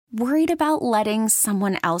Worried about letting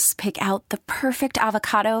someone else pick out the perfect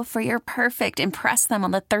avocado for your perfect impress them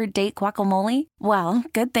on the third date guacamole? Well,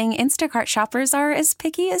 good thing Instacart shoppers are as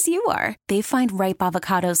picky as you are. They find ripe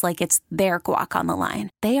avocados like it's their guac on the line.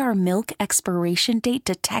 They are milk expiration date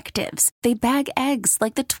detectives. They bag eggs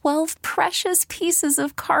like the 12 precious pieces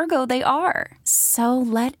of cargo they are. So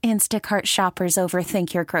let Instacart shoppers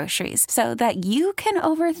overthink your groceries so that you can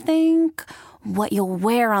overthink what you'll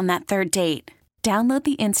wear on that third date. Download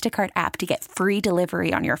the Instacart app to get free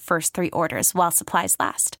delivery on your first 3 orders while supplies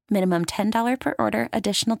last. Minimum $10 per order.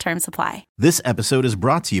 Additional terms apply. This episode is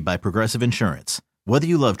brought to you by Progressive Insurance. Whether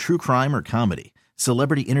you love true crime or comedy,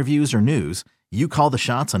 celebrity interviews or news, you call the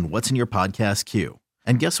shots on what's in your podcast queue.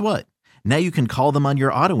 And guess what? Now you can call them on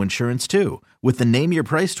your auto insurance too with the Name Your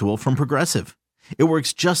Price tool from Progressive. It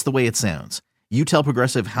works just the way it sounds. You tell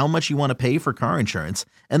Progressive how much you want to pay for car insurance,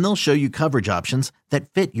 and they'll show you coverage options that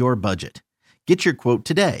fit your budget. Get your quote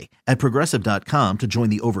today at Progressive.com to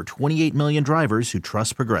join the over 28 million drivers who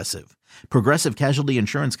trust Progressive. Progressive Casualty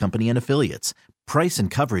Insurance Company and Affiliates. Price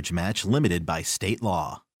and coverage match limited by state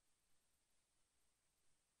law.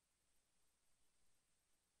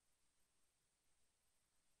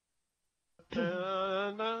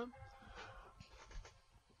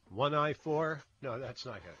 One I four. No, that's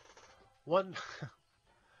not good. One.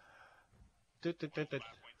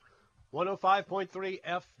 105.3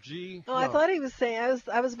 FG. Oh, no. I thought he was saying,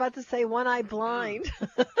 I was about to say One Eye Blind.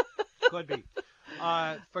 Could be.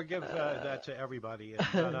 Forgive that to everybody.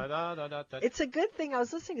 It's a good thing. I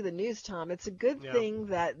was listening to the news, Tom. It's a good thing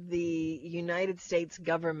that the United States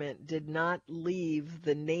government did not leave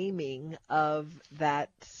the naming of that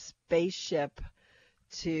spaceship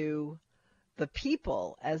to the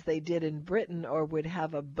people as they did in Britain, or would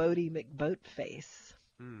have a Bodie McBoatface.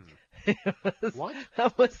 What?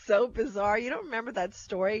 That was so bizarre. You don't remember that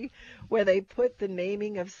story where they put the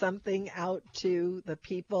naming of something out to the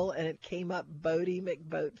people and it came up Bodie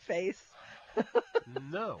McBoatface?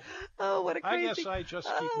 No. Oh, what a crazy! I guess I just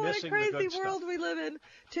keep missing the what a good crazy world stuff. we live in.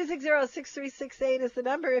 260-6368 is the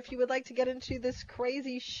number if you would like to get into this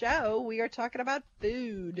crazy show. We are talking about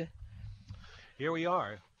food. Here we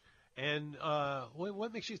are. And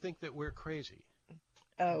what makes you think that we're crazy?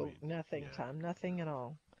 Oh, nothing, Tom. Nothing at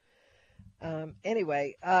all.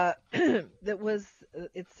 Anyway,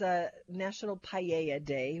 it's National Paella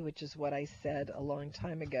Day, which is what I said a long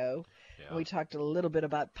time ago. Yeah. And we talked a little bit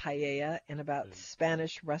about paella and about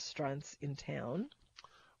Spanish restaurants in town.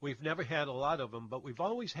 We've never had a lot of them, but we've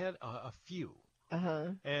always had a few. Uh-huh.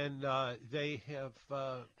 And they have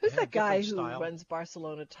Who's that guy who style. runs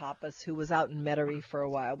Barcelona Tapas who was out in Metairie for a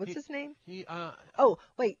while? What's his name? Oh,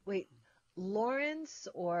 wait. Lawrence,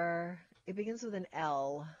 or it begins with an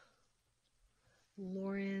L.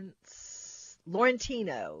 Laurentino.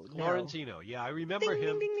 No. Laurentino, yeah, I remember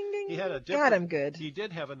him. Ding, ding, ding. He had a different. God, I'm good. He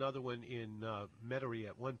did have another one in Metairie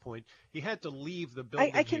at one point. He had to leave the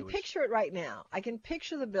building. I can picture it right now. I can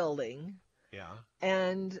picture the building. Yeah.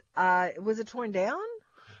 And was it torn down?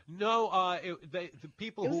 No, the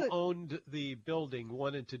people who owned the building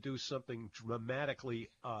wanted to do something dramatically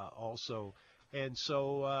also, and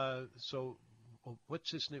so what's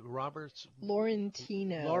his name? Roberts?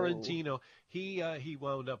 Laurentino. He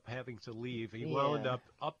wound up having to leave. He wound up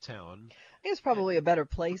uptown. It's probably a better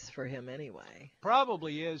place for him anyway.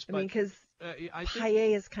 Probably is. I mean, because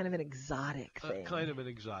paella is kind of an exotic thing. Kind of an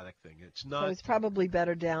exotic thing. It's not. So it's probably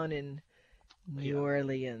better down in New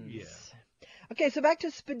Orleans. Yeah. Okay, so back to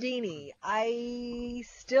Spadini. I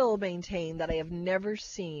still maintain that I have never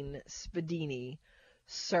seen Spadini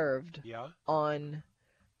served on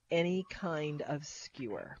any kind of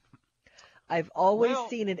skewer. I've always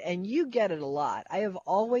seen it, and you get it a lot. I have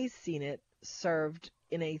always seen it served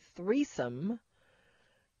in a threesome,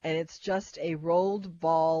 and it's just a rolled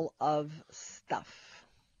ball of stuff.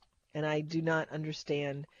 And I do not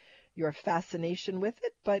understand your fascination with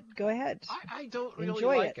it, but go ahead. I don't really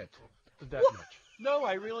Enjoy like it that much. No,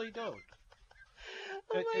 I really don't.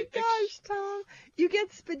 Oh my gosh, Tom. You get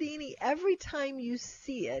Spadini every time you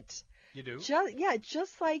see it. You do?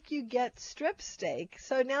 Just like you get strip steak.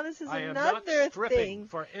 So now this is I am another not stripping thing.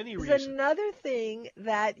 For any It's reason. another thing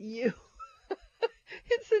that you.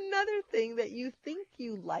 It's another thing that you think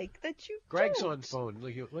you like that you Greg's don't. on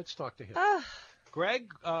phone. Let's talk to him. Ah.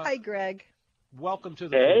 Greg. Hi, Greg. Welcome to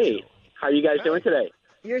the food show. How you guys doing today?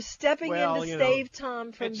 You're stepping in to you save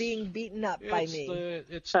Tom from being beaten up by me.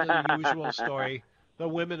 It's the usual story. The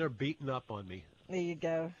women are beating up on me. There you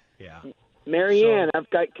go. Yeah. Marianne,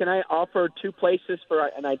 can I offer 2 places for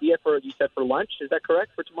an idea for, you said, for lunch? Is that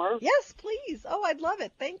correct, for tomorrow? Yes, please. Oh, I'd love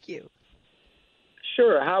it. Thank you.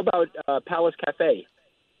 Sure. How about Palace Cafe?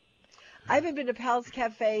 I haven't been to Pal's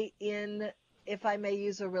Cafe in, if I may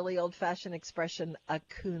use a really old-fashioned expression, a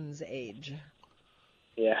coon's age.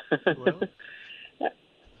 Yeah. Well,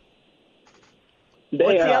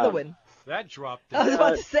 what's the other one? That dropped. I was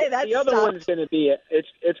about to say that. The other one's going to be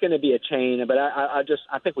it's going to be a chain, but I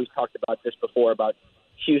think we've talked about this before about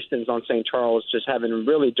Houston's on St. Charles just having a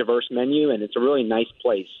really diverse menu, and it's a really nice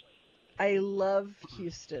place. I love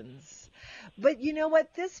Houston's, but you know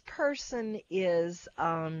what? This person is.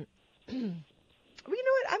 Well, you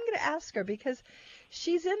know what? I'm going to ask her because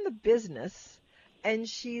she's in the business. And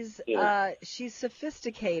she's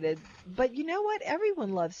sophisticated, but you know what?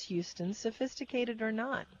 Everyone loves Houston, sophisticated or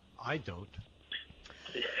not. I don't.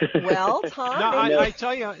 Well, Tom. No, I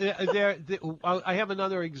tell you, I have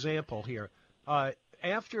another example here.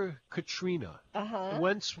 After Katrina,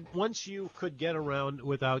 once you could get around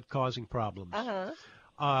without causing problems,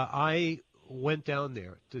 I went down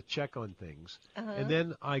there to check on things, and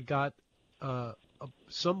then I got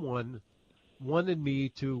someone wanted me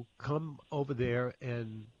to come over there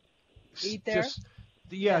and eat there.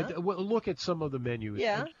 Look at some of the menus.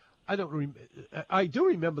 Yeah. I don't. I do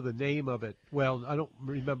remember the name of it. Well, I don't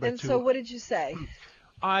remember. And so, what did you say?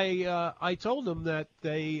 I told them that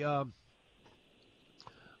they. I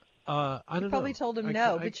don't know. You probably told them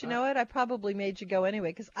no, but you know what? I probably made you go anyway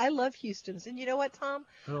because I love Houston's. And you know what, Tom?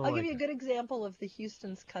 I'll give you a good example of the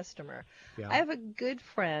Houston's customer. Yeah. I have a good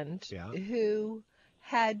friend who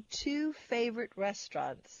had two favorite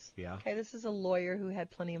restaurants. Yeah. Okay, this is a lawyer who had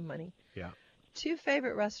plenty of money. Yeah. Two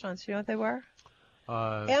favorite restaurants. You know what they were?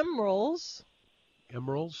 Emeril's.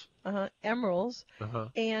 Emeril's? Emeril's.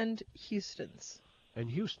 And Houston's. And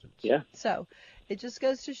Houston's. Yeah. So, it just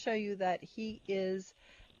goes to show you that he is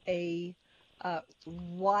a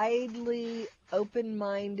widely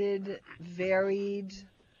open-minded, varied,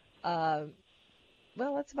 well,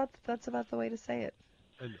 that's about the way to say it.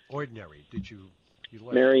 An ordinary. Did you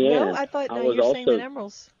Marianne. No, I thought you're saying that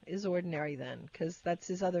Emeril's is ordinary then, because that's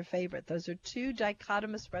his other favorite. Those are two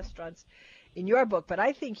dichotomous restaurants in your book, but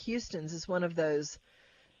I think Houston's is one of those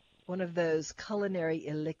culinary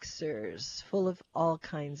elixirs full of all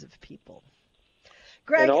kinds of people.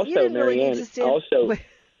 Greg, and also, you didn't Marianne, really need to stand... also,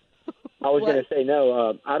 I was going to say,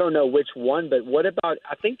 no, I don't know which one, but what about,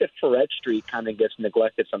 I think that Freret Street kind of gets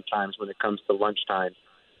neglected sometimes when it comes to lunchtime.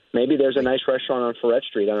 Maybe there's a nice restaurant on Freret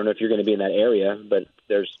Street. I don't know if you're going to be in that area, but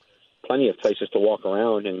there's plenty of places to walk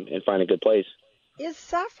around and find a good place. Is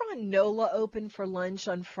Saffron Nola open for lunch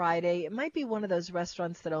on Friday? It might be one of those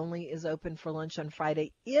restaurants that only is open for lunch on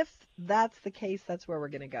Friday. If that's the case, that's where we're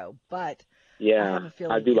going to go. But yeah,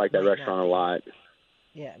 I do like that restaurant a lot.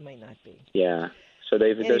 Yeah, it might not be. Yeah, so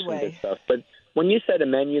there's some good stuff. But when you said a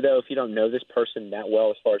menu, though, if you don't know this person that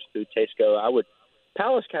well as far as food tastes go, I would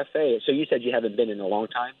Palace Cafe. So you said you haven't been in a long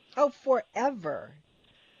time? Oh, forever.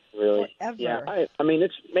 Really? Forever. Yeah. I mean,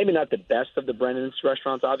 it's maybe not the best of the Brennan's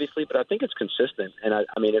restaurants, obviously, but I think it's consistent. And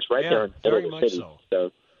I mean, it's right there in the middle of the city.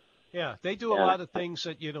 So. Yeah, they do a lot of things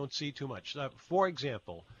that you don't see too much. For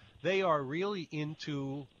example, they are really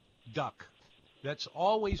into duck. That's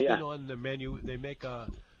always been on the menu. They make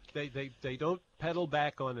they don't pedal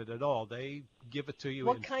back on it at all. They give it to you in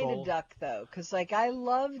full. What kind of duck, though? Because, I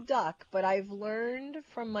love duck, but I've learned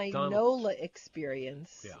from my NOLA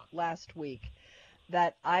experience last week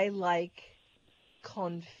that I like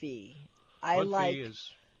confit. I like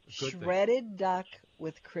shredded duck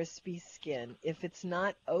with crispy skin. If it's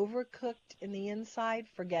not overcooked in the inside,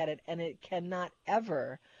 forget it. And it cannot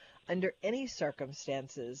ever, under any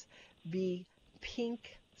circumstances, be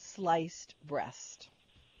pink sliced breast.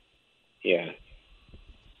 Yeah.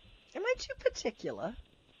 Am I too particular?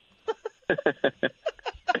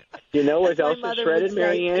 You know what else is shredded,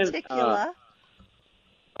 Marianne? Particular.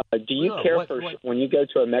 Do you care for when you go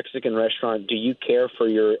to a Mexican restaurant? Do you care for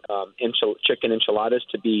your chicken enchiladas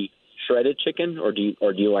to be shredded chicken, or do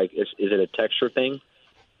you like? Is it a texture thing?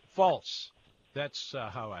 False. That's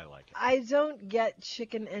how I like it. I don't get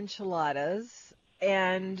chicken enchiladas,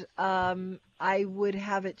 and I would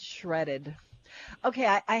have it shredded. Okay,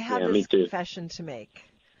 I have this confession to make.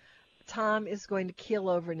 Tom is going to keel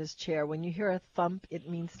over in his chair. When you hear a thump, it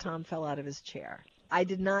means Tom fell out of his chair. I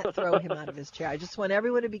did not throw him out of his chair. I just want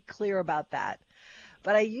everyone to be clear about that.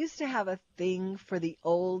 But I used to have a thing for the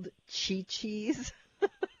old Chi-Chis.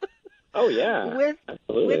 Oh, yeah.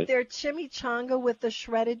 With their chimichanga with the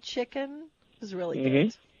shredded chicken. It was really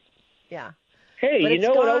good. Yeah. Hey, you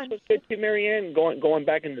know what else was good too, Marianne? Going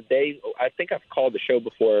back in the day, I think I've called the show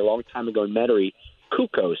before a long time ago in Metairie.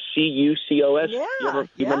 Cucos, C-U-C-O-S. Yeah,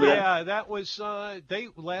 you remember that? Yeah, that was. They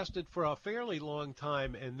lasted for a fairly long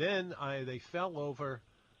time, and then they fell over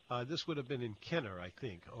This would have been in Kenner, I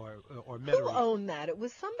think, or Metairie. Who owned that? It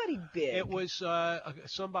was somebody big. It was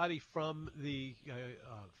somebody from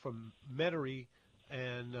from Metairie,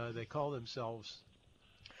 and they call themselves.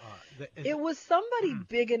 It was somebody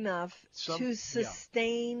big enough to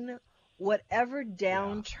sustain whatever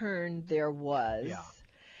downturn there was,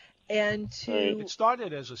 and to. It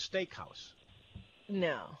started as a steakhouse.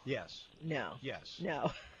 No. Yes. No. Yes.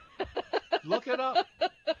 No. Look it up.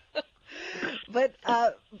 But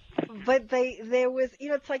there was,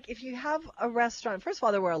 it's like if you have a restaurant, first of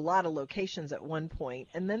all, there were a lot of locations at one point,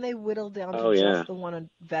 and then they whittled down to just the one on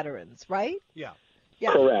Veterans, right? Yeah.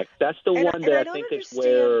 Yeah. Correct. That's the one that I think is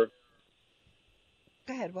where.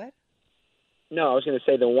 Go ahead, what? No, I was going to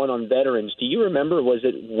say the one on Veterans. Do you remember, was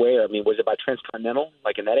it where? I mean, was it by Transcontinental,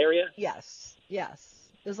 like in that area? Yes. It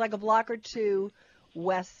was like a block or two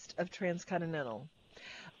west of Transcontinental.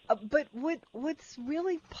 But what's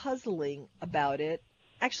really puzzling about it,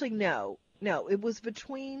 actually, no, it was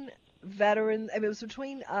between Veterans, it was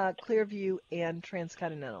between Clearview and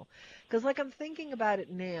Transcontinental. Because like I'm thinking about it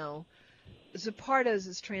now, Zapardo's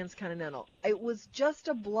is Transcontinental. It was just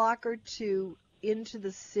a block or two into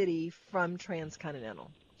the city from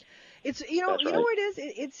Transcontinental. It's you know where it is?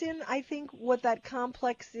 It's in, I think, what that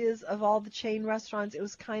complex is of all the chain restaurants. It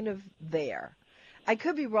was kind of there. I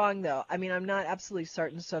could be wrong, though. I mean, I'm not absolutely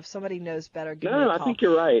certain, so if somebody knows better, give me a call. No, I think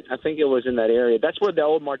you're right. I think it was in that area. That's where the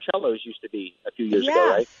old Marcello's used to be a few years ago,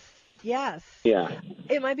 right? Yes. Yeah.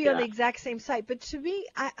 It might be on the exact same site, but to me,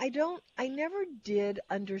 I never did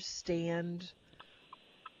understand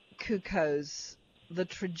Cuckoos, the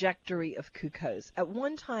trajectory of Cuckoos. At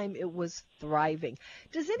one time, it was thriving.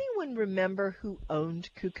 Does anyone remember who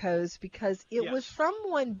owned Cuckoos? Because it was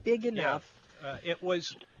someone big enough. Yeah.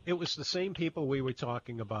 It was the same people we were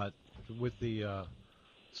talking about with the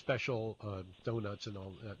special donuts and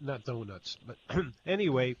all. Not donuts, but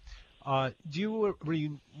anyway. Do you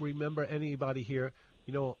remember anybody here?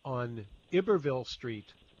 On Iberville Street,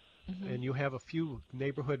 and you have a few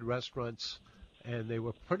neighborhood restaurants, and they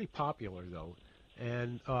were pretty popular though.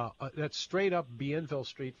 And that's straight up Bienville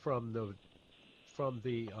Street from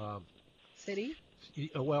the city.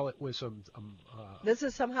 Well, it was this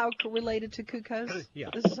is somehow related to Cuckoos? Yeah.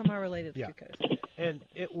 This is somehow related to Cuckoos. And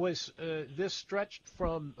it was this stretched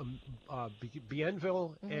from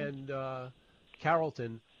Bienville and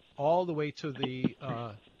Carrollton all the way to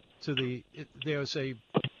there's a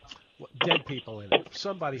dead people in it.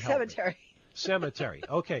 Somebody help me. Cemetery.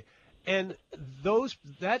 Okay. And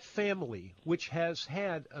that family, which has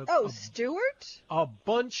had Stewart? A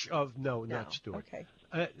bunch of not Stewart. Okay.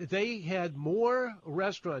 They had more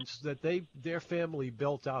restaurants that their family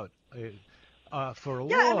built out for a long, long time.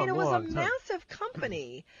 Yeah, I mean, it was a massive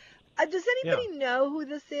company. Does anybody know who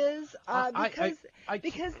this is?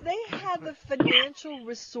 Because they had the financial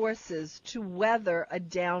resources to weather a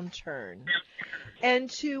downturn, and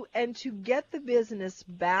to get the business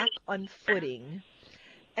back on footing.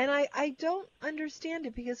 And I don't understand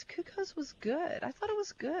it because Cuckoos was good. I thought it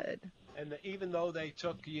was good. And even though they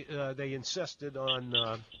insisted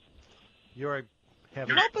on your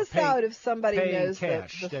having help us out if somebody knows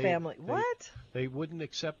the family. What? They wouldn't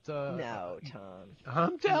accept. No, Tom.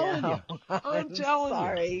 I'm telling you. I'm telling you.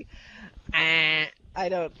 Sorry. I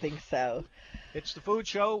don't think so. It's the food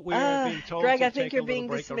show. We are being told Greg, to I think take you're a being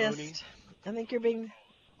break. dismissed. I think you're being.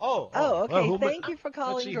 Oh, okay. Well, thank you for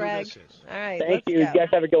calling, let's see Greg. Who this is. All right. Thank you. You guys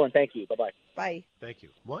have a good one. Thank you. Bye-bye. Bye. Thank you.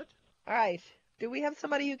 What? All right. Do we have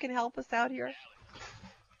somebody who can help us out here?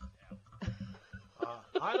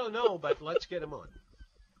 I don't know, but let's get him on.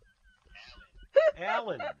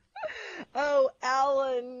 Alan. Oh,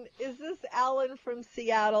 Alan. Is this Alan from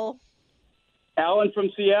Seattle? Alan from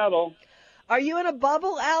Seattle. Are you in a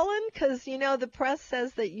bubble, Alan? Because, the press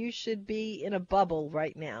says that you should be in a bubble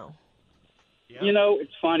right now. Yeah.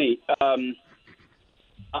 It's funny.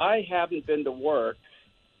 I haven't been to work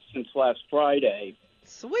since last Friday.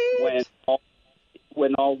 Sweet.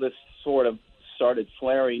 When all this sort of started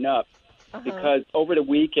flaring up. Because over the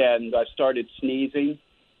weekend I started sneezing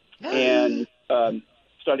and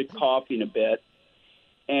started coughing a bit,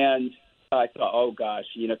 and I thought, oh gosh,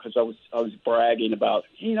 because I was bragging about,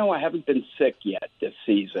 I haven't been sick yet this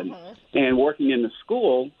season, and working in the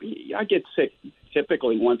school, I get sick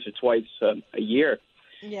typically once or twice a year.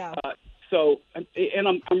 Yeah. And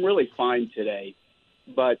I'm really fine today,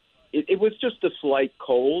 but it was just a slight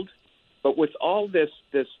cold, but with all this.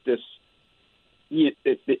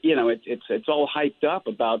 It's all hyped up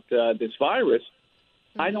about this virus.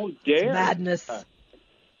 I don't dare. It's madness.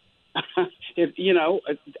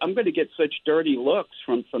 I'm going to get such dirty looks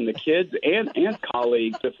from the kids and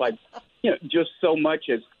colleagues if I, just so much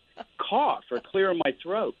as cough or clear my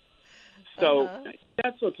throat. So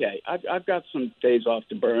that's okay. I've got some days off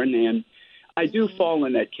to burn, and I do fall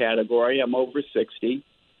in that category. I'm over 60,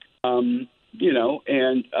 and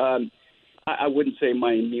I wouldn't say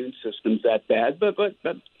my immune system's that bad, but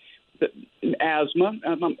asthma,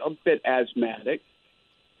 I'm a bit asthmatic.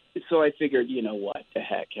 So I figured, you know what, the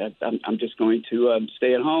heck, I'm just going to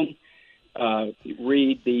stay at home,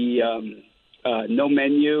 read the No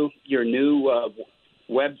Menu, your new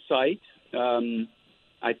website.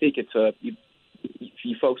 I think you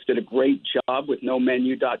folks did a great job with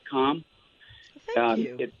nomenu.com. Thank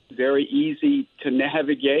you. It's very easy to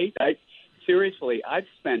navigate. Seriously, I've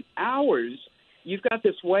spent hours. You've got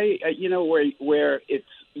this way, where it's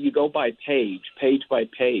you go by page by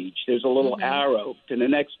page. There's a little arrow to the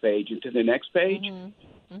next page and to the next page.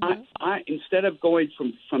 I instead of going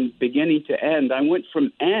from beginning to end, I went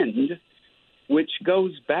from end, which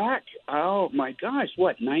goes back. Oh my gosh,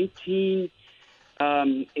 what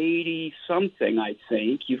 1980 something? I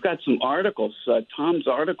think you've got some articles. Tom's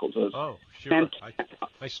articles. Oh, sure.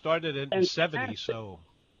 I started in the 70s, so.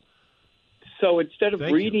 So instead of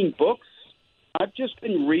reading books, I've just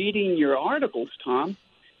been reading your articles, Tom,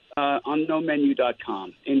 on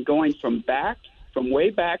nomenu.com and going from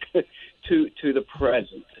way back to the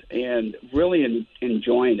present, and really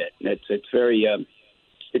enjoying it. It's very,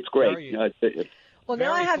 it's great. Well,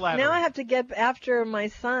 now I have to get after my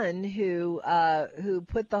son who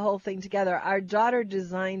put the whole thing together. Our daughter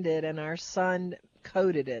designed it, and our son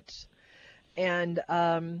coded it, and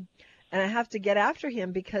I have to get after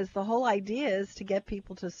him because the whole idea is to get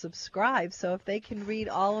people to subscribe. So if they can read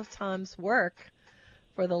all of Tom's work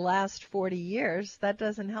for the last 40 years, that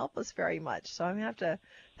doesn't help us very much. So I'm going to have to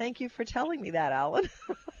thank you for telling me that, Alan.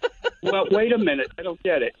 Well, wait a minute. I don't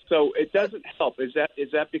get it. So it doesn't help. Is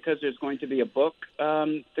that because there's going to be a book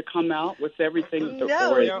to come out with everything?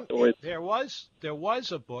 No. There was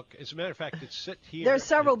a book. As a matter of fact, it's sit here. There are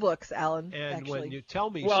several books, Alan. And actually. when you tell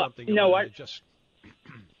me something,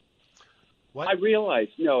 What? I realize,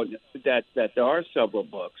 that there are several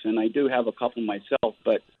books, and I do have a couple myself,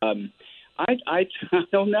 but I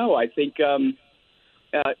don't know. I think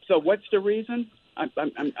so. What's the reason? I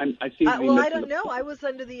seem to be I don't know. I was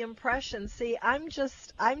under the impression. See, I'm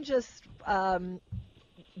just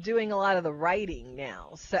doing a lot of the writing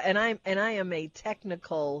now. So, and I am a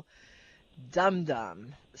technical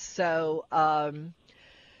dum-dum. So,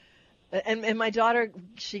 And my daughter,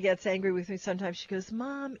 she gets angry with me sometimes. She goes,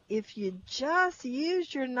 Mom, if you just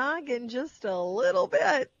use your noggin just a little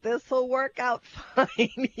bit, this will work out fine.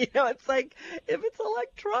 It's like, if it's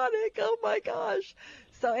electronic, oh my gosh.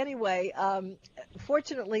 So anyway,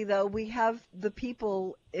 fortunately, though, we have the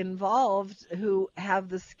people involved who have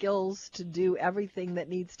the skills to do everything that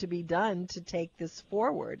needs to be done to take this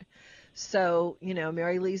forward. So,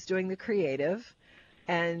 Mary Lee's doing the creative,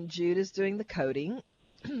 and Jude is doing the coding.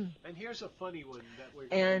 And here's a funny one that we're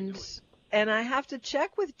doing. And I have to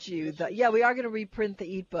check with Jude. We are going to reprint the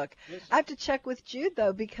Eat book. I have to check with Jude,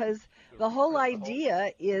 though, because the whole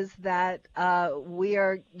idea is that we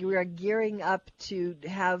are gearing up to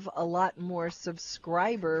have a lot more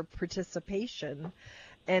subscriber participation.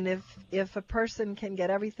 And if a person can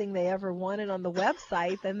get everything they ever wanted on the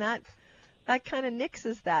website, then that kind of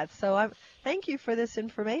nixes that. So thank you for this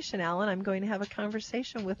information, Alan. I'm going to have a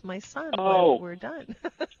conversation with my son when we're done.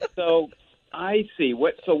 So I see.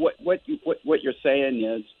 What you're saying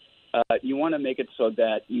is you want to make it so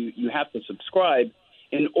that you have to subscribe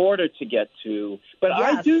in order to get to. But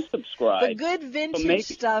yes, I do subscribe. The good vintage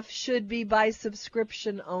stuff should be by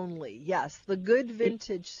subscription only. Yes, the good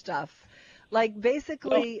vintage stuff. Like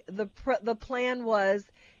basically the plan was,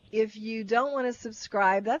 if you don't want to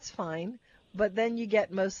subscribe, that's fine. But then you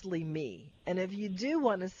get mostly me. And if you do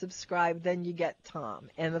want to subscribe, then you get Tom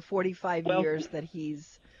and the 45 years that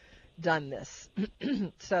he's done this.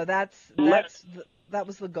 So that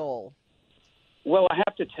was the goal. Well, I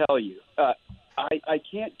have to tell you, I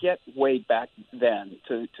can't get way back then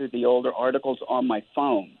to the older articles on my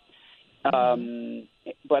phone. But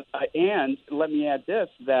let me add this,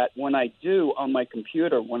 that when I do on my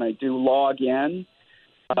computer, when I do log in,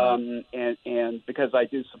 and because I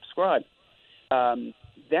do subscribe,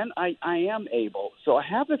 then I am able. So I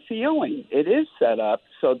have a feeling it is set up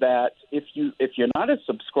so that if you're not a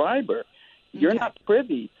subscriber, you're not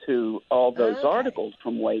privy to all those articles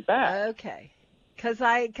from way back. Okay.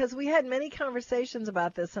 Because we had many conversations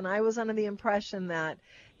about this, and I was under the impression that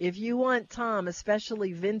if you want Tom,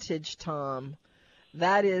 especially vintage Tom,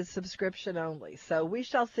 that is subscription only. So we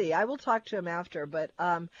shall see. I will talk to him after, but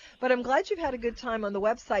I'm glad you've had a good time on the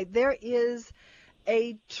website. There is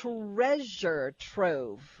a treasure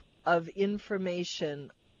trove of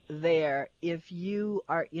information there if you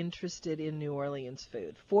are interested in New Orleans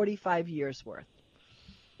food. 45 years worth.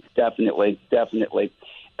 Definitely.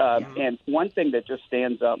 And one thing that just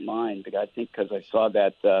stands out in mind, I think, because I saw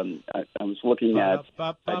that I was looking at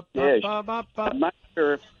a dish. I'm not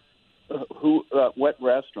sure what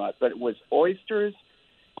restaurant, but it was oysters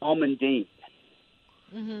almondine.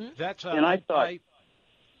 Mm-hmm. That's and I thought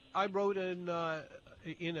I wrote in a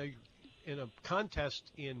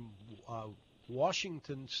contest in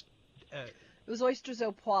Washington. It was oysters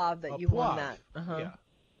au poivre that you won that. Uh-huh. Yeah.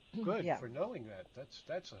 Good for knowing that.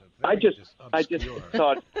 That's a I very just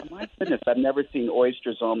thought, my goodness, I've never seen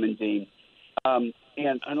oysters almondine. And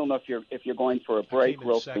I don't know if you're going for a break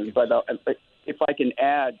real soon, but if I can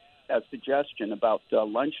add a suggestion about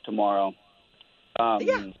lunch tomorrow. I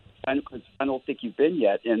don't think you've been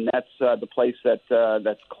yet, and that's the place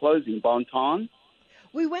that's closing, Bon Ton.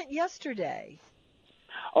 We went yesterday.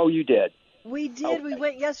 Oh, you did? We did. Okay. We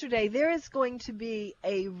went yesterday. There is going to be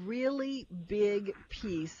a really big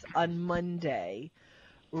piece on Monday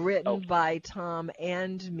written by Tom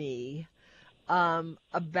and me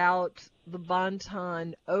about the Bon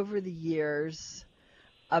Ton over the years,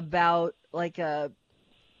 about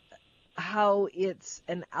how it's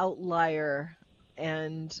an outlier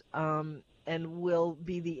and will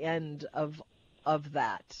be the end of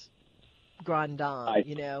that Grand Dame,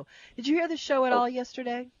 Did you hear the show at all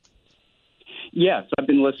yesterday? Yes, I've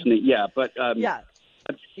been listening. Yeah, but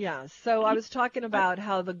yeah. So I was talking about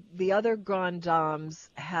how the other Grand Dames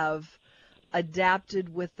have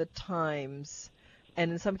adapted with the times,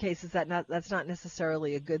 and in some cases that's not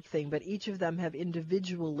necessarily a good thing. But each of them have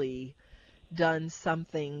individually done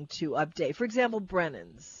something to update. For example,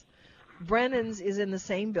 Brennan's. Brennan's is in the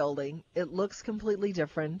same building. It looks completely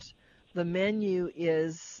different. The menu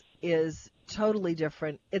is totally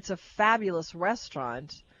different. It's a fabulous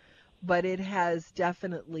restaurant, but it has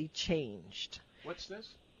definitely changed. What's this?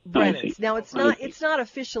 Brennan's. Now it's not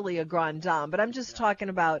officially a Grand Dame, but I'm just talking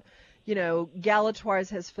about, Galatoire's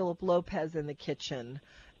has Philip Lopez in the kitchen.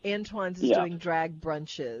 Antoine's is doing drag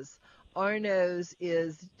brunches. Arnaud's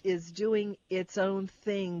is doing its own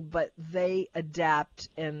thing, but they adapt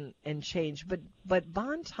and change. But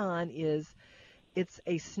Bon Ton it's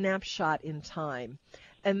a snapshot in time.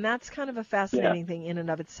 And that's kind of a fascinating thing in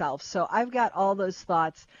and of itself. So I've got all those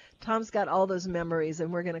thoughts. Tom's got all those memories,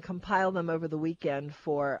 and we're going to compile them over the weekend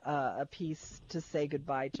for a piece to say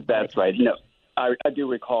goodbye to. That's right. No, I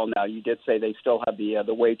do recall now. You did say they still have the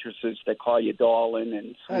waitresses that call you darling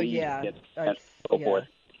and sweet and so forth.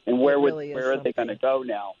 And where are they going to go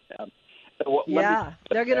now?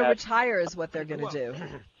 They're going to retire is what they're going to do.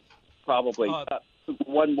 Probably.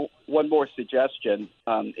 One more suggestion,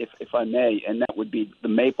 if I may, and that would be the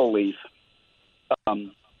Maple Leaf.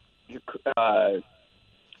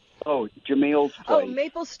 Jamil's place. Oh,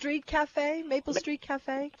 Maple Street Cafe? Maple Street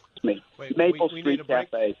Cafe? Maple Street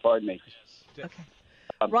Cafe, pardon me. Okay.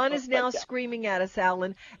 Ron is now screaming at us,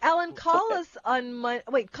 Alan. Alan, call us on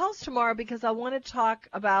call us tomorrow because I want to talk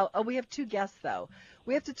about, we have two guests, though.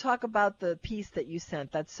 We have to talk about the piece that you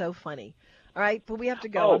sent. That's so funny. All right, but we have to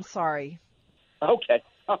go. I'm sorry. Okay.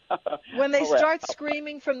 When they start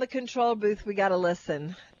screaming from the control booth, we got to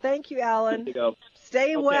listen. Thank you, Alan. There you go.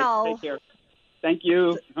 Stay well. Take care. Thank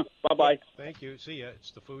you. Bye-bye. Thank you. See ya.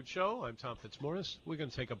 It's The Food Show. I'm Tom Fitzmaurice. We're going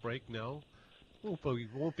to take a break now.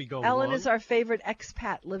 Won't be going Alan long. is our favorite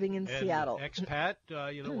expat living in Seattle. Expat,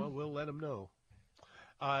 we'll let him know.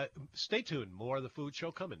 Stay tuned. More of The Food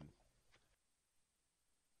Show coming.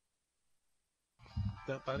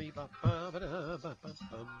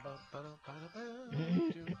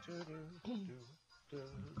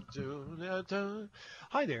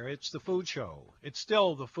 Hi there, it's The Food Show. It's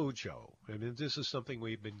still The Food Show. I mean, this is something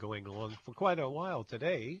we've been going along for quite a while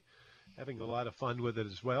today, having a lot of fun with it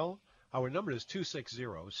as well. Our number is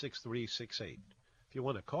 260-6368. If you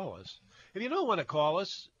want to call us. If you don't want to call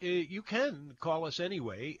us, you can call us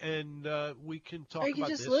anyway, and we can talk about this. Or you can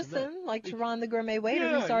just listen, like to Ron the Gourmet Waiter,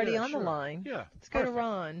 who's already on the line. Yeah, let's go to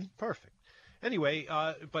Ron. Perfect. Anyway,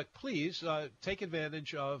 but please take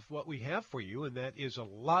advantage of what we have for you, and that is a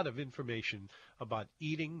lot of information about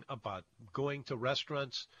eating, about going to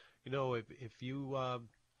restaurants. If you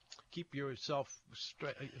keep yourself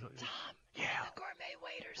straight. Tom, the Gourmet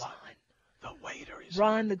Waiter's on. The waiter is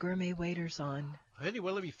Ron, the Gourmet Waiter's on.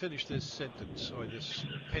 Anyway, let me finish this sentence or this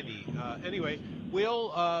penny. Anyway, we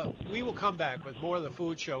will come back with more of The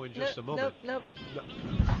Food Show in just a moment. Nope.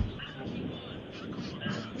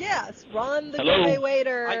 Yes, Ron the Gourmet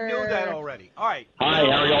Waiter. I knew that already. All right. Hi,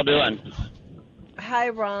 how are y'all doing? Hi,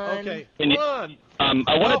 Ron. Okay. Ron.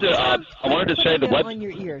 I wanted to say the web. On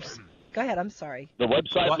your ears. Go ahead. I'm sorry. The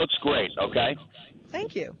website looks great, okay?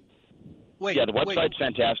 Thank you. The website's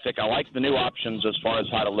fantastic. I like the new options as far as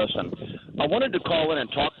how to listen. I wanted to call in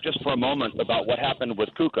and talk just for a moment about what happened with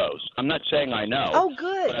Cuckoos. I'm not saying I know. Oh,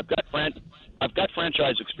 good. But I've got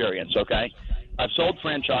franchise experience, okay? I've sold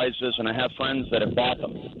franchises, and I have friends that have bought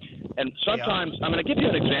them. And sometimes, I'm going to give you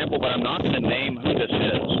an example, but I'm not going to name who this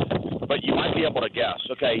is, but you might be able to guess.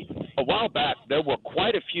 Okay, a while back, there were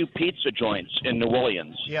quite a few pizza joints in New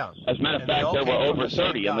Orleans. Yeah. As a matter of fact, there were over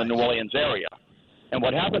 30 in the New Orleans area. And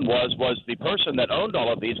what happened was the person that owned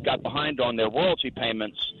all of these got behind on their royalty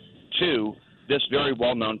payments to this very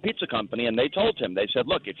well-known pizza company, and they told him, they said,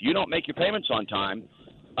 look, if you don't make your payments on time,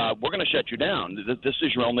 we're going to shut you down. This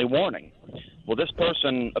is your only warning. Well, this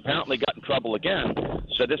person apparently got in trouble again,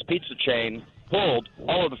 so this pizza chain pulled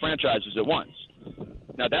all of the franchises at once.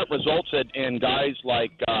 Now, that resulted in guys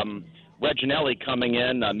like Reginelli coming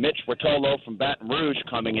in, Mitch Bertolo from Baton Rouge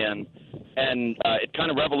coming in, and it kind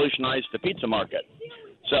of revolutionized the pizza market.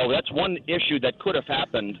 So that's one issue that could have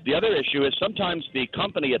happened. The other issue is sometimes the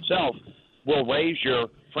company itself will raise your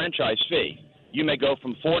franchise fee. You may go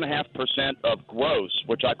from 4.5% of gross,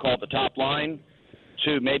 which I call the top line,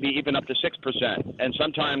 to maybe even up to 6%. And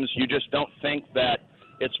sometimes you just don't think that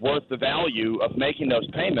it's worth the value of making those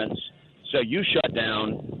payments, so you shut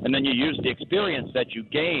down, and then you use the experience that you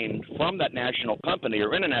gained from that national company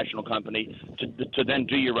or international company to then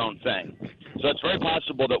do your own thing. So it's very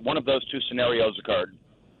possible that one of those two scenarios occurred.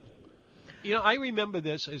 You know, I remember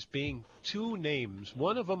this as being two names.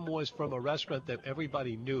 One of them was from a restaurant that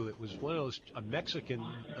everybody knew. It was one of those Mexican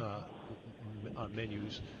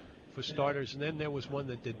menus for starters, and then there was one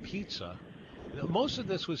that did pizza. Now, most of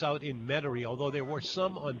this was out in Metairie, although there were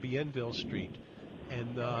some on Bienville Street.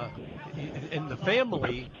 And the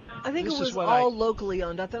family. I think it was all locally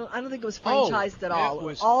owned. I don't think it was franchised at all.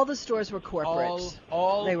 All the stores were corporate.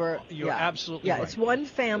 They were. You're absolutely right. Yeah, it's one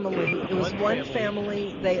family. It was one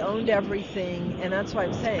family. They owned everything, and that's what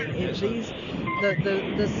I'm saying.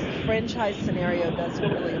 This franchise scenario doesn't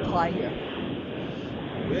really apply here.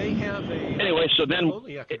 They have anyway. So then,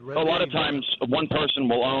 a lot of times, one person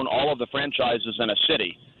will own all of the franchises in a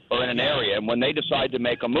city or in an area, and when they decide to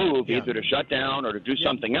make a move, either to shut down or to do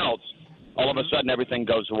something else, all of a sudden everything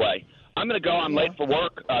goes away. I'm going to go. I'm late for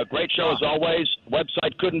work. Great show as always.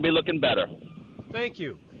 Website couldn't be looking better. Thank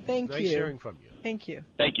you. Nice hearing from you. Thank you.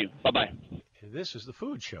 Thank you. Bye-bye. This is the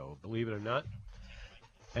Food Show, believe it or not.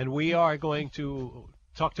 And we are going to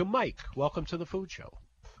talk to Mike. Welcome to the Food Show.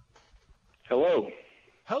 Hello.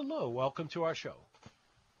 Hello. Welcome to our show.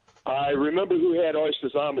 I remember who had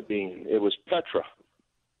oysters Almudine. It was Petra.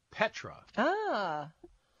 Petra. Ah.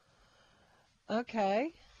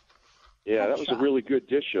 Okay. Yeah, Petra. That was a really good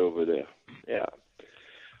dish over there. Yeah.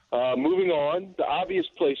 Moving on, the obvious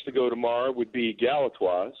place to go tomorrow would be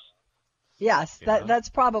Galatoire's. Yes, that's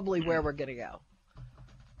probably where we're going to go.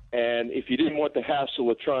 And if you didn't want the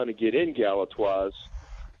hassle of trying to get in Galatoire's,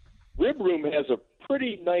 Rib Room has a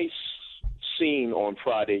pretty nice scene on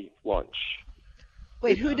Friday lunch.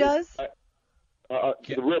 Wait, who does?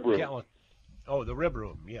 The Rib Room. Oh, the Rib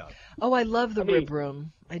Room, yeah. Oh, I love the Rib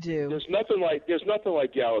Room. I do. There's nothing like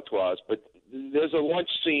Galatoire's, but there's a lunch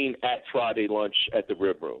scene at Friday lunch at the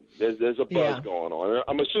Rib Room. There's a buzz going on.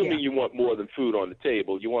 I'm assuming you want more than food on the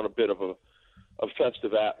table. You want a bit of a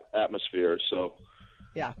festive atmosphere. So.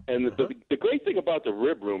 Yeah. And the great thing about the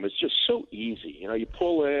Rib Room is just so easy. You know, you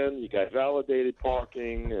pull in, you got validated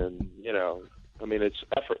parking, and it's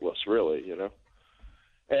effortless, really. You know.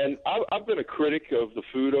 And I've been a critic of the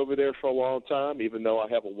food over there for a long time, even though I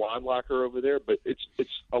have a wine locker over there. But it's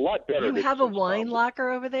a lot better. You have a wine locker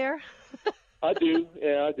over there? I do.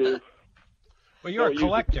 Yeah, I do. Well, you're a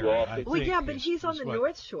collector. But he's on the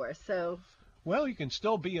North Shore, so. Well, you can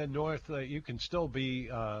still be a you can still be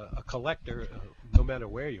a collector, no matter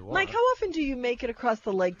where you are. Mike, how often do you make it across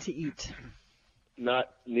the lake to eat?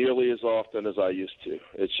 Not nearly as often as I used to.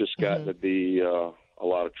 It's just gotten to be a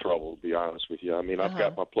lot of trouble, to be honest with you. I mean, I've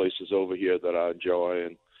got my places over here that I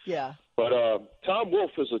enjoy, but Tom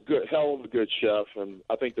Wolfe is a hell of a good chef, and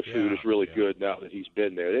I think the food is really good now that he's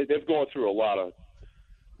been there. They've gone through a lot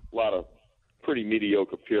of pretty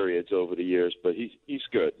mediocre periods over the years, but he's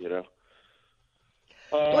good, you know.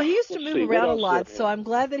 Well, he used to move around a lot, so I'm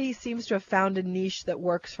glad that he seems to have found a niche that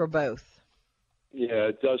works for both. Yeah,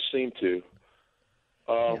 it does seem to.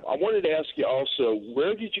 I wanted to ask you also,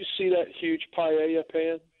 where did you see that huge paella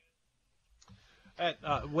pan?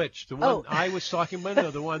 At which? The one I was talking about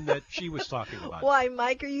or the one that she was talking about? Why,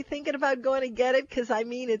 Mike, are you thinking about going to get it? Because,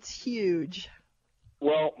 it's huge.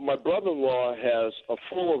 Well, my brother-in-law has a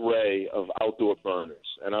full array of outdoor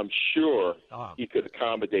burners, and I'm sure he could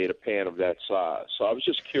accommodate a pan of that size. So I was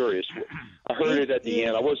just curious. I heard it at the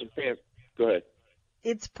end. I wasn't paying. Go ahead.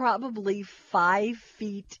 It's probably 5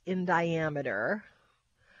 feet in diameter,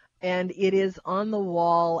 and it is on the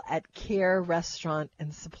wall at Care Restaurant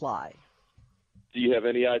and Supply. Do you have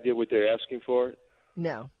any idea what they're asking for it?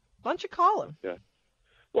 No. Why don't you call him? Yeah.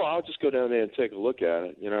 Well, I'll just go down there and take a look at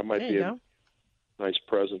it. It might be a nice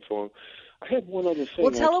present for him. I had one other thing.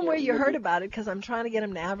 Well, tell him where you heard about it, because I'm trying to get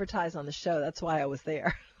him to advertise on the show. That's why I was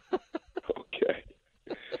there. Okay.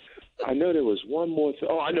 I know there was one more thing.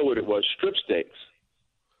 Oh, I know what it was. Strip steaks.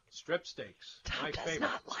 Strip steaks. Tom my does favorite.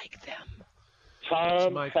 not like them.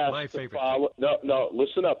 Tom my has to favorite. follow. No,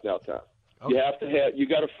 listen up now, Tom. Okay. You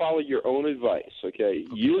got to follow your own advice, okay?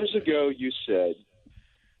 Years ago, you said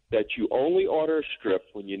that you only order a strip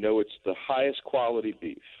when you know it's the highest quality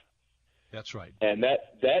beef. That's right. And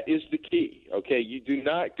that is the key, okay? You do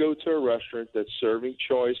not go to a restaurant that's serving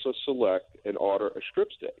choice or select and order a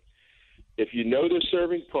strip steak. If you know they're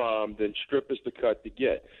serving prime, then strip is the cut to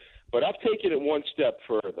get. But I've taken it one step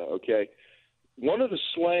further, okay? One of the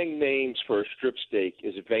slang names for a strip steak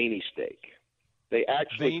is veiny steak. They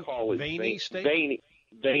actually call it veiny steak?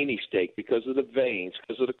 Veiny steak because of the veins,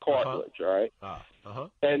 because of the cartilage, all right?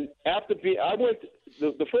 And I went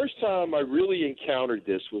the first time I really encountered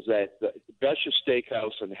this was at the Besha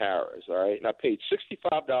Steakhouse in Harrah's, all right? And I paid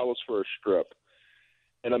 $65 for a strip.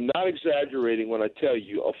 And I'm not exaggerating when I tell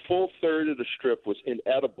you a full third of the strip was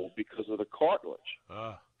inedible because of the cartilage.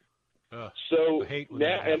 So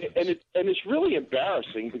now, and it's really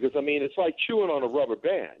embarrassing because it's like chewing on a rubber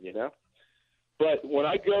band, But when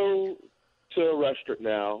I go to a restaurant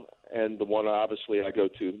now, and the one obviously I go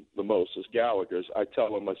to the most is Gallagher's, I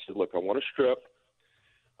tell them, I said, look, I want a strip,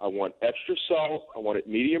 I want extra salt, I want it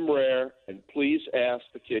medium rare, and please ask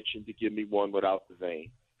the kitchen to give me one without the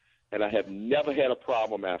vein. And I have never had a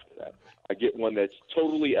problem after that. I get one that's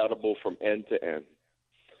totally edible from end to end.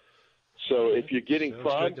 So if you're getting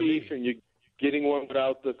prime beef and you're getting one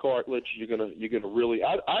without the cartilage, you're gonna really.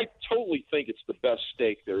 I totally think it's the best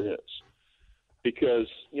steak there is, because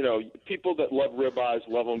people that love ribeyes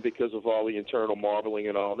love them because of all the internal marbling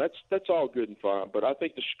and all. That's all good and fine. But I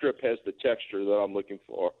think the strip has the texture that I'm looking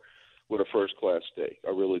for with a first class steak.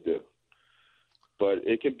 I really do. But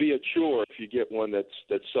it can be a chore if you get one that's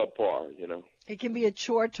subpar. It can be a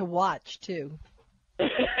chore to watch too.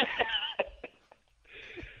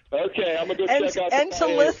 Okay, I'm gonna go check out and to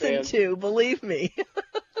listen to. Believe me.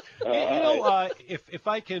 If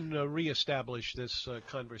I can reestablish this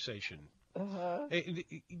conversation,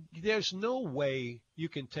 there's no way you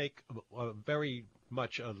can take very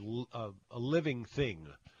much a living thing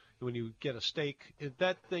when you get a steak.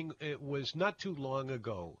 That thing, it was not too long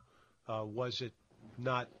ago. Was it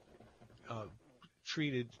not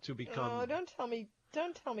treated to become? Oh, don't tell me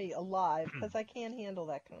alive, because I can't handle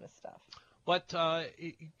that kind of stuff. But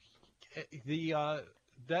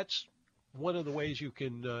that's one of the ways you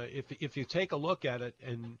can, if you take a look at it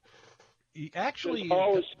and actually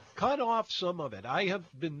cut off some of it. I have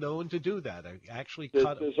been known to do that. I actually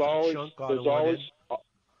cut a chunk out of one end.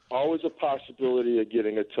 Always a possibility of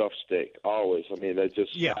getting a tough steak. Always. That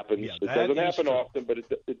just happens. It doesn't happen often, but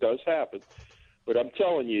it does happen. But I'm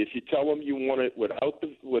telling you, if you tell them you want it without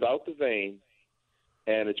the vein,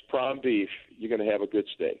 and it's prime beef, you're going to have a good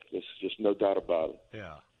steak. There's just no doubt about it.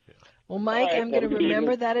 Yeah. Well, Mike, right, I'm going to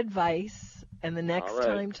remember that advice, and the next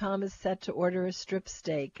time Tom is set to order a strip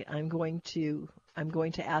steak, I'm going to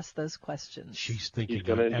ask those questions. She's thinking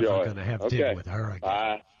I'm never going to have dinner with her again.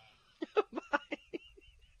 Bye. Bye.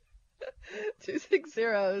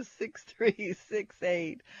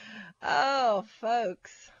 260-6368. Oh,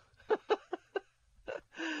 folks. Do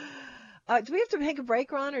we have to take a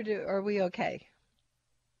break, Ron, or are we okay?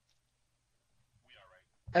 We are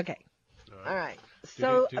right. Okay. All right.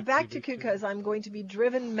 So back to Kuko's. I'm going to be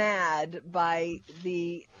driven mad by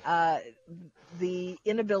the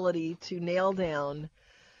inability to nail down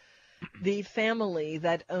the family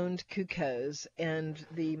that owned Kuko's and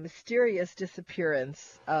the mysterious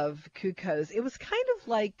disappearance of Kuko's. It was kind of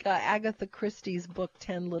like Agatha Christie's book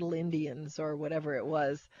 10 Little Indians, or whatever it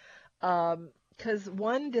was, because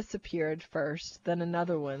one disappeared first, then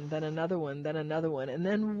another one, then another one, then another one, and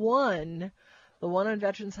then the one on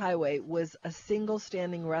Veterans Highway, was a single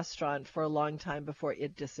standing restaurant for a long time before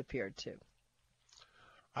it disappeared too.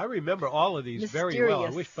 I remember all of these very well. I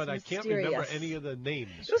can't remember any of the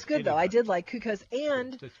names. It was good, though. I did like Kuko's.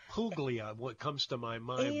 And it's Puglia, what comes to my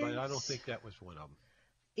mind, but I don't think that was one of them.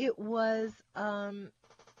 It was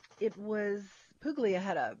Puglia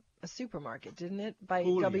had a supermarket, didn't it? By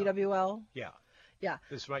Puglia. WWL? Yeah. Yeah.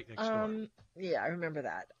 It's right next door. Yeah, I remember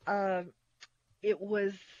that. It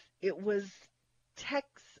was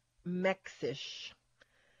Tex-Mexish,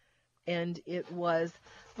 and it was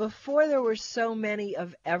before there were so many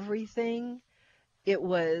of everything. It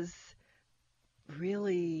was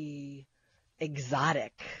really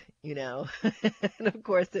exotic, and of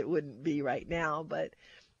course it wouldn't be right now, but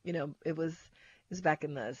it was back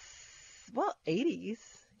in the 80s,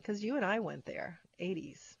 because you and I went there.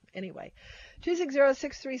 80s. Anyway,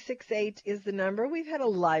 260-6368 is the number. We've had a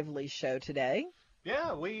lively show today.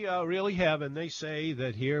 Yeah, we really have, and they say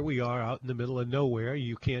that here we are out in the middle of nowhere.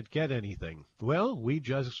 You can't get anything. Well, we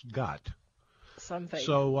just got something.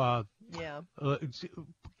 So, yeah.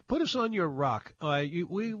 Put us on your rock.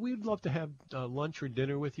 We'd love to have lunch or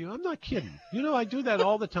dinner with you. I'm not kidding. I do that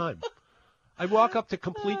all the time. I walk up to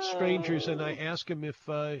complete strangers and I ask them if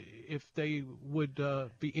they would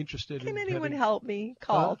be interested. Can anyone help me?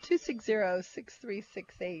 Call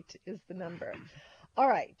 260-6368 is the number. All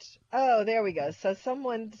right. Oh, there we go. So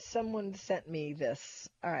someone sent me this.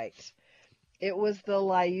 All right. It was the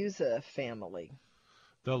Liuzza family.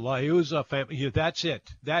 The Liuzza family. Yeah, that's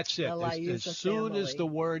it. That's it. As soon as the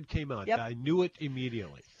word came out, I knew it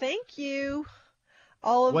immediately. Thank you.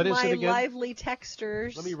 All of my lively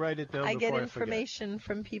texters. Let me write it down. I get information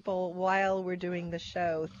from people while we're doing the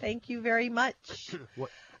show. Thank you very much.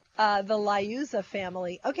 The Liuzza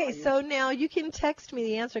family. Okay, so now you can text me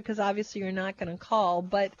the answer because obviously you're not going to call,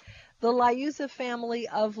 but the Liuzza family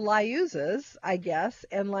of Liuzzas, I guess,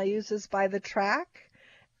 and Liuzzas by the track,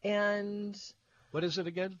 and... What is it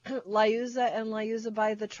again? Liuzza and Liuzza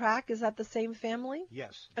by the track. Is that the same family?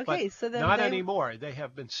 Yes. Okay, so then not anymore. They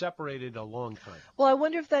have been separated a long time. Well, I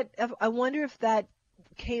wonder if that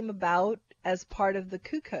came about as part of the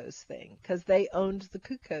Cuckoos thing, because they owned the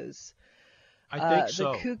Cuckoos. I think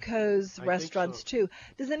so. The Cuckoos restaurants too.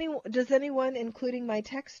 Does anyone, including my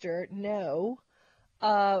texter, know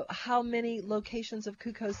how many locations of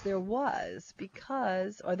Cuckoos there was? There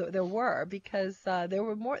was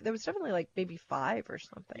definitely like maybe 5 or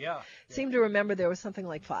something. Yeah. Seem to remember there was something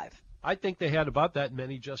like 5. I think they had about that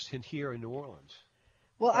many just here in New Orleans.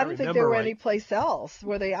 Well, I don't think there were any place else.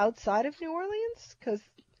 Were they outside of New Orleans? Because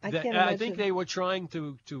I can't imagine. I think they were trying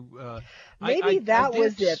to maybe that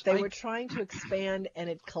was it. They were trying to expand, and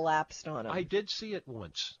it collapsed on them. I did see it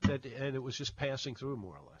once, and it was just passing through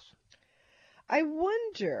more or less. I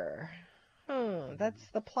wonder. That's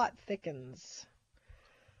the plot thickens.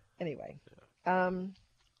 Anyway, WWL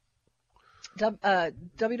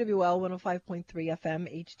 105.3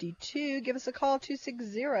 FM HD2. Give us a call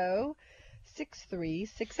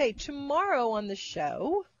 260-6368. Tomorrow on the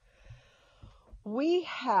show, we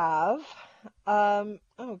have. Oh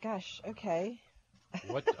gosh. Okay.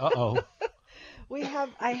 What? Uh-oh.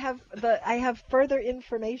 I have further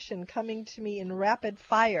information coming to me in rapid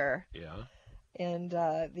fire. Yeah. And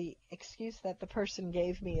the excuse that the person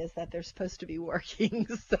gave me is that they're supposed to be working,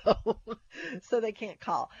 so they can't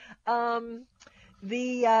call.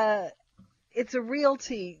 It's a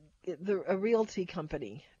realty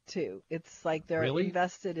company too. It's like they're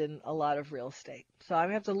invested in a lot of real estate. So I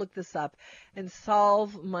have to look this up and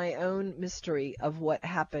solve my own mystery of what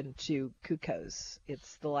happened to Cuckoos.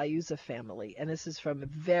 It's the Liuzza family, and this is from a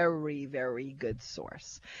very, very good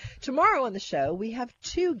source. Tomorrow on the show, we have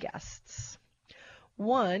 2 guests.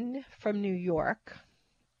 One from New York.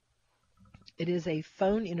 It is a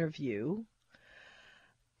phone interview,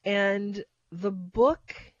 and the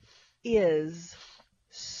book is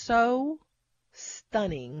so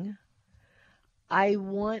stunning. I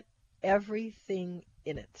want everything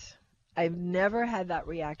in it. I've never had that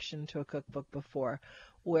reaction to a cookbook before,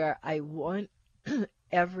 where I want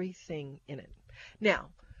everything in it. Now,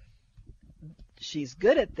 she's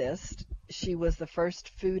good at this. She was the first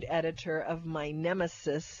food editor of my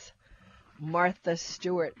nemesis, Martha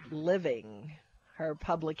Stewart Living, her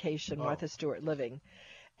publication, Martha Stewart Living.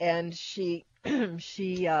 And she has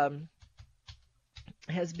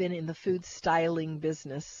been in the food styling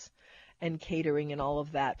business and catering and all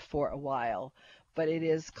of that for a while. But it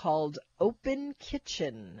is called Open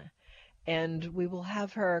Kitchen. And we will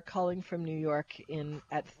have her calling from New York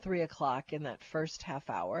at 3 o'clock in that first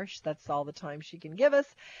half hour. That's all the time she can give us.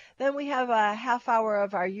 Then we have a half hour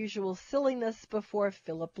of our usual silliness before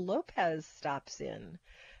Philip Lopez stops in.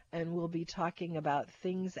 And we'll be talking about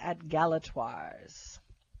things at Galatoire's.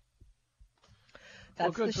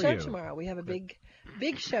 That's the show tomorrow. We have a big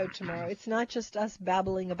show tomorrow. It's not just us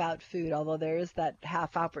babbling about food, although there is that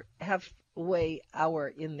halfway hour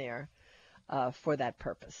in there for that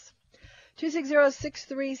purpose.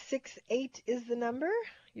 260-6368 is the number.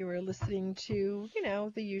 You were listening to,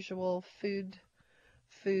 the usual food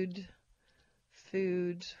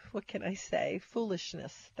food, what can I say?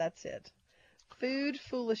 Foolishness. That's it. Food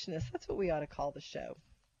foolishness. That's what we ought to call the show.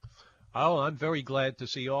 Oh, I'm very glad to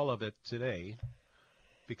see all of it today,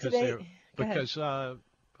 because I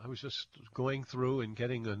was just going through and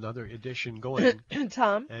getting another edition going,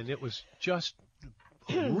 Tom, and it was just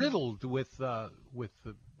riddled with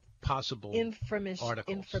possible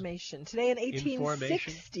information. Today in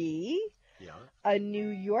 1860, a New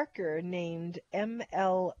Yorker named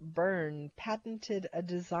M.L. Byrne patented a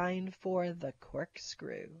design for the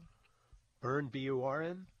corkscrew. Byrne,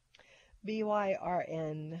 B-U-R-N?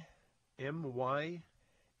 B-Y-R-N. M-Y?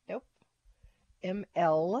 Nope.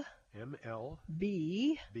 M-L. M-L.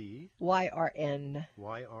 B. B. Y-R-N.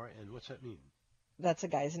 Y-R-N. What's that mean? That's a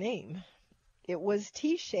guy's name. It was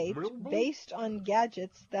T-shaped, based on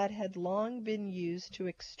gadgets that had long been used to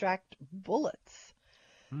extract bullets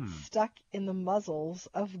stuck in the muzzles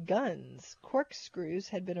of guns. Corkscrews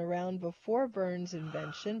had been around before Byrne's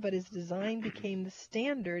invention, but his design became the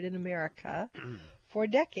standard in America for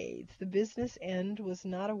decades. The business end was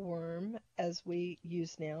not a worm, as we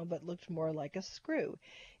use now, but looked more like a screw.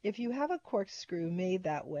 If you have a corkscrew made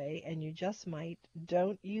that way, and you just might,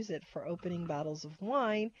 don't use it for opening bottles of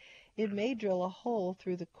wine. It may drill a hole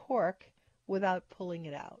through the cork without pulling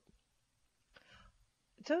it out.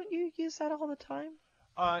 Don't you use that all the time?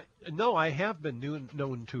 No, I have been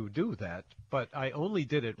known to do that, but I only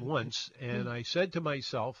did it once, and I said to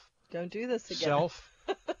myself, don't do this again.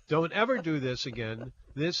 Don't ever do this again.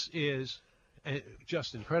 This is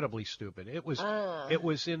just incredibly stupid. It was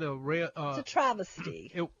in it's a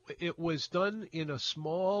travesty. It was done in a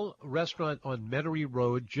small restaurant on Metairie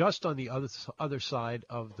Road, just on the other side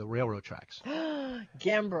of the railroad tracks.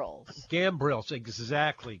 Gambrels. Gambrels,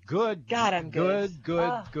 exactly. Good. God, I'm good.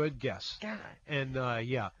 Good guess. God. And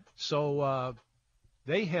so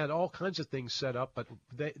they had all kinds of things set up, but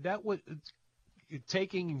that was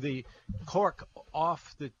taking the cork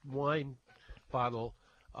off the wine bottle.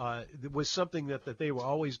 Was something that they were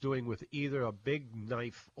always doing with either a big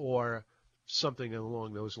knife or something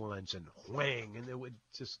along those lines, and whang, and it would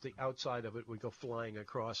just, the outside of it would go flying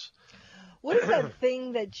across. What is that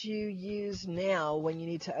thing that you use now when you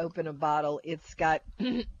need to open a bottle? It's got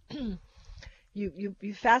you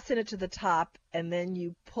fasten it to the top, and then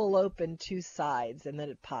you pull open two sides, and then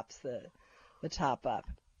it pops the top up.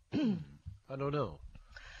 I don't know.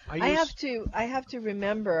 I have to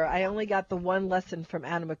remember, I only got the one lesson from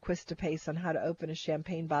Anna McQuistapace on how to open a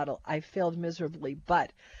champagne bottle. I failed miserably,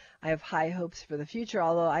 but I have high hopes for the future,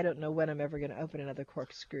 although I don't know when I'm ever going to open another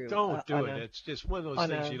corkscrew. Don't do it. It's just one of those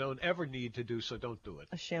things you don't ever need to do, so don't do it.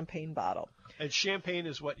 A champagne bottle. And champagne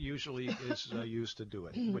is what usually is used to do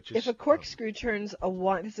it. Which is, if a corkscrew turns a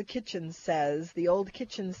wine, as the kitchen says, the old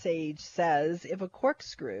kitchen sage says, if a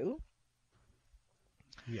corkscrew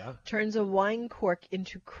turns a wine cork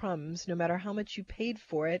into crumbs, no matter how much you paid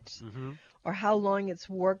for it, or how long it's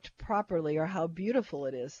worked properly, or how beautiful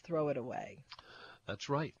it is, throw it away. That's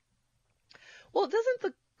right. Well, doesn't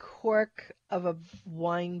the cork of a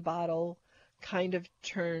wine bottle kind of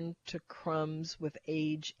turn to crumbs with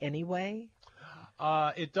age anyway?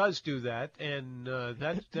 It does do that, and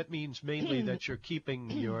that means mainly that you're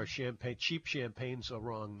keeping your cheap champagnes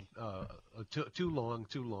around too long.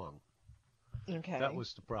 Okay. That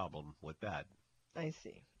was the problem with that. I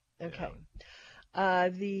see. Okay.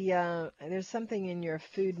 Yeah. There's something in your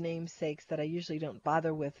food namesakes that I usually don't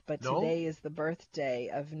bother with, but today is the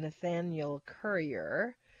birthday of Nathaniel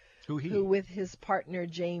Currier, who with his partner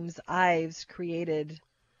James Ives created.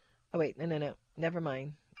 Oh wait, no, never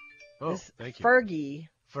mind. Oh, thank you. Fergie.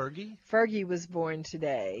 Fergie? Fergie was born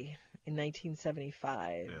today in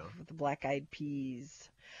 1975 with the Black Eyed Peas.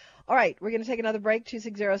 All right, we're going to take another break.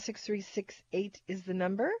 260-6368 is the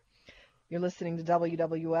number. You're listening to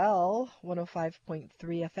WWL 105.3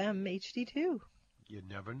 FM HD2. You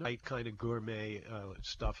never know. Kind of gourmet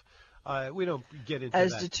stuff. We don't get into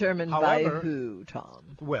as that. As determined by who,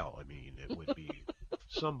 Tom? Well, I mean, it would be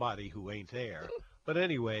somebody who ain't there. But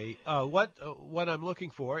anyway, what I'm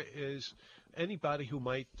looking for is anybody who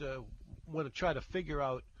might want to try to figure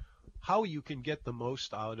out how you can get the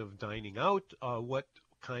most out of dining out, what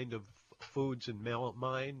kind of foods and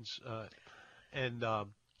minds, and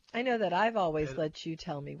I know that I've always let you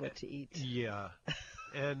tell me what to eat. Yeah,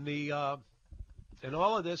 and and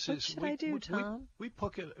all of this what is. What should I do, Tom? We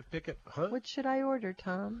pick it, huh? What should I order,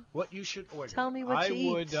 Tom? What you should order? Tell me what to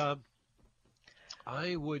eat.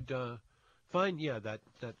 I would find that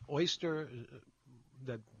oyster,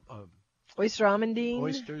 that oyster almondine.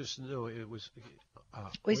 Oysters, no, it was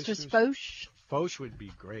Oysters Foch. Foch would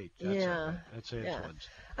be great. That's Antoine's.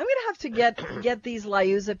 I'm gonna have to get these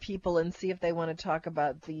Liuza people and see if they want to talk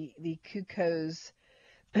about the Cuckoos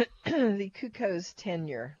the Cuckoos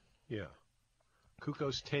tenure. Yeah.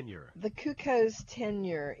 Cuckoos tenure. The Cuckoos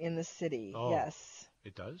tenure in the city. Oh, yes.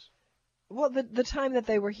 It does? Well, the time that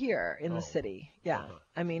they were here in the city. Yeah. Uh-huh.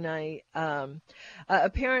 I mean,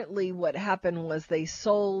 apparently what happened was they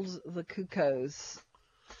sold the Cuckoos.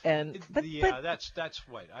 That's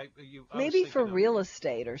what maybe for real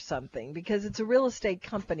estate or something, because it's a real estate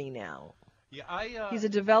company now. Yeah, he's a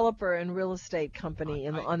developer and real estate company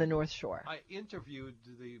on the North Shore. I interviewed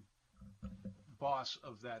the boss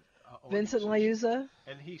of that Vincent Liuza,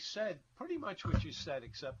 and he said pretty much what you said,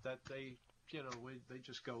 except that they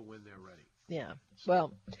just go when they're ready. Yeah.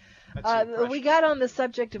 So, well, we got on the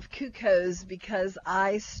subject of Cuckoos because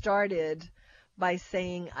I started by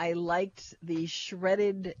saying I liked the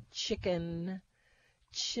shredded chicken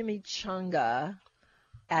chimichanga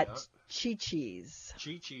at Chi-Chi's.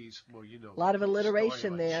 Chi-Chi's, well, you know. A lot of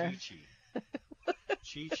alliteration there.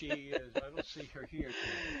 Chi-Chi, I don't see her here.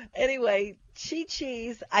 Anyway,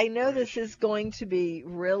 Chi-Chi's, I know this is going to be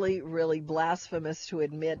really, really blasphemous to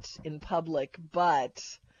admit in public, but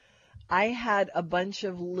I had a bunch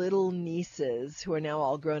of little nieces who are now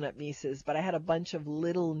all grown-up nieces, but I had a bunch of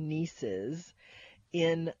little nieces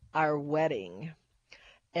in our wedding,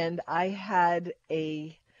 and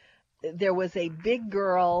there was a big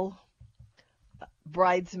girl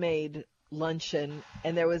bridesmaid luncheon,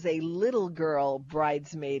 and there was a little girl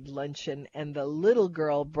bridesmaid luncheon, and the little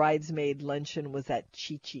girl bridesmaid luncheon was at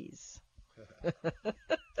Chi-Chi's.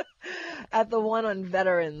 At the one on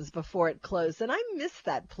Veterans before it closed, and I miss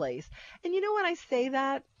that place. And you know when I say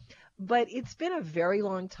that, but it's been a very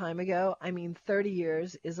long time ago. I mean, 30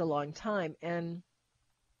 years is a long time, and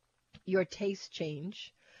your tastes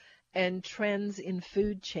change and trends in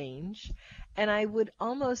food change, and I would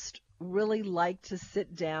almost really like to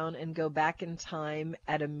sit down and go back in time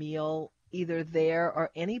at a meal either there or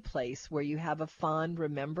any place where you have a fond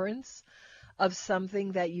remembrance of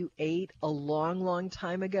something that you ate a long, long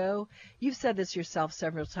time ago. You've said this yourself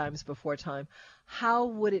several times before, Tom. How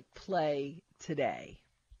would it play today?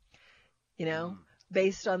 You know,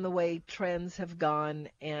 based on the way trends have gone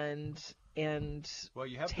and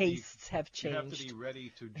tastes have changed. You have to be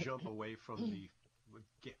ready to jump away from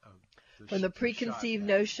the preconceived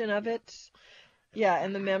notion of it. Yeah,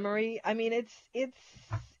 and the memory. I mean, it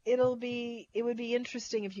would be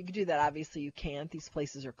interesting if you could do that. Obviously, you can't. These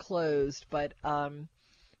places are closed, but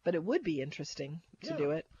it would be interesting to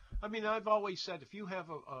do it. I mean, I've always said if you have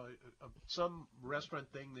some restaurant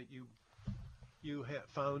thing that you have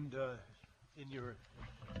found in your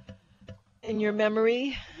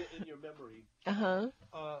memory. In your memory.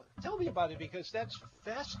 Tell me about it, because that's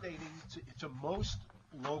fascinating to most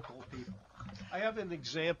local people. I have an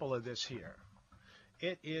example of this here.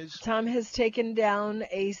 It is. Tom has taken down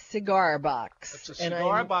a cigar box. It's a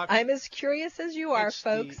cigar box. I'm as curious as you are,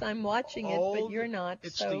 folks. I'm watching it, but you're not.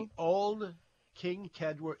 It's the old King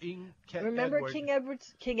Edward. Remember King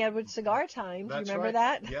Edward cigar time? Do you remember right.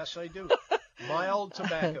 that? Yes, I do. Mild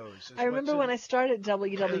tobaccos. I remember when I started at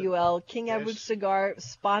WWL, King Edward Cigar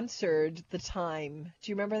sponsored the time.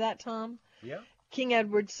 Do you remember that, Tom? Yeah. King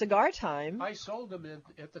Edward Cigar Time. I sold them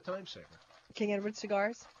at the Time Saver. King Edward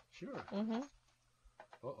cigars? Sure. Mm-hmm.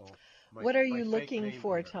 Uh-oh. What are you looking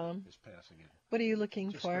for, Tom? Is passing in. What are you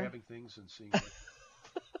looking for? Just grabbing things and seeing what...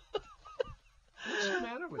 What's the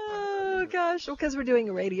matter with that? Oh, gosh. Well, because we're doing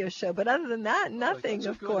a radio show. But other than that, nothing,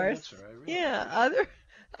 of course.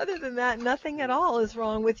 Other than that, nothing at all is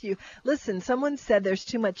wrong with you. Listen, someone said there's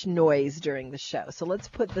too much noise during the show, so let's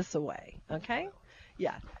put this away, okay?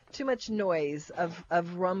 Yeah, too much noise of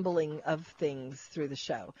rumbling of things through the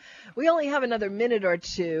show. We only have another minute or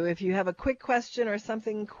two. If you have a quick question or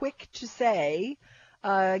something quick to say,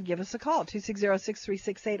 give us a call,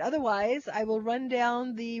 260-6368. Otherwise, I will run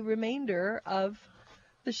down the remainder of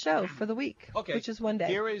the show for the week, which is one day.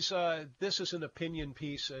 Here is, this is an opinion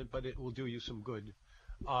piece, but it will do you some good.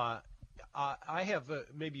 I have,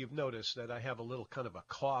 maybe you've noticed that I have a little kind of a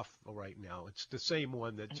cough right now. It's the same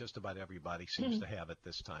one that just about everybody seems to have at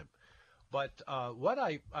this time. But what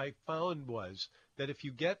I found was that if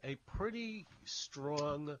you get a pretty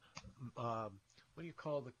strong, what do you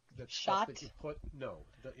call the shot that you put? No,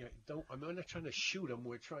 I'm not trying to shoot them.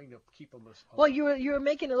 We're trying to keep them. Well, you were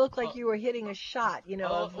making it look like you were hitting a shot,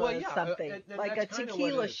 of something, like a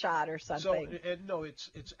tequila shot or something. So, no,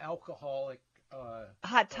 it's alcoholic.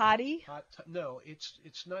 Hot toddy? No,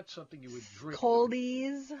 it's not something you would drink.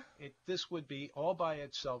 Coldies? This would be all by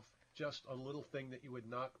itself, just a little thing that you would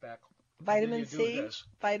knock back Vitamin C.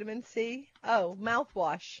 Vitamin C. Oh,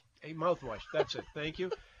 mouthwash. A mouthwash. That's it. Thank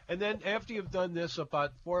you. And then after you've done this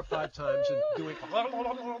about 4 or 5 times and doing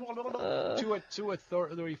 2 or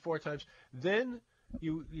 3, 4 times, then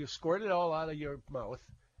you squirt it all out of your mouth,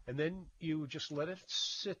 and then you just let it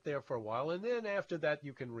sit there for a while, and then after that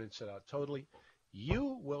you can rinse it out totally.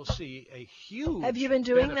 You will see a huge Have you been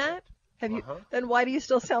doing benefit. that? Have you? Then why do you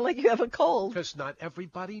still sound like you have a cold? Because not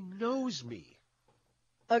everybody knows me.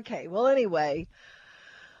 Okay, well, anyway,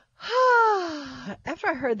 after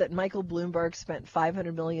I heard that Michael Bloomberg spent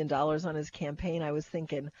 $500 million on his campaign, I was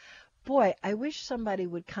thinking, boy, I wish somebody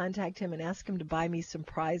would contact him and ask him to buy me some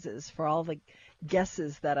prizes for all the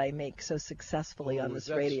guesses that I make so successfully on this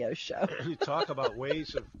radio show. You talk about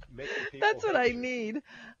ways of making people That's what I need.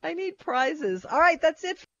 I need prizes. All right, that's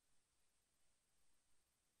it.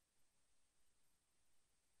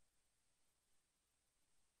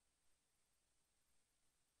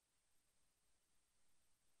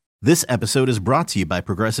 This episode is brought to you by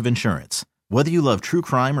Progressive Insurance. Whether you love true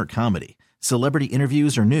crime or comedy, celebrity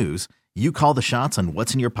interviews or news, you call the shots on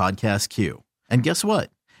what's in your podcast queue. And guess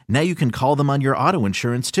what? Now you can call them on your auto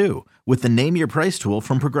insurance too with the Name Your Price tool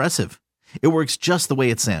from Progressive. It works just the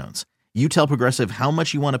way it sounds. You tell Progressive how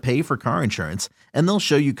much you want to pay for car insurance, and they'll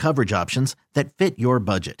show you coverage options that fit your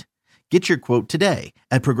budget. Get your quote today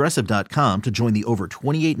at Progressive.com to join the over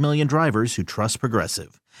 28 million drivers who trust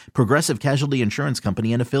Progressive. Progressive Casualty Insurance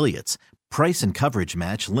Company and Affiliates. Price and coverage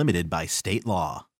match limited by state law.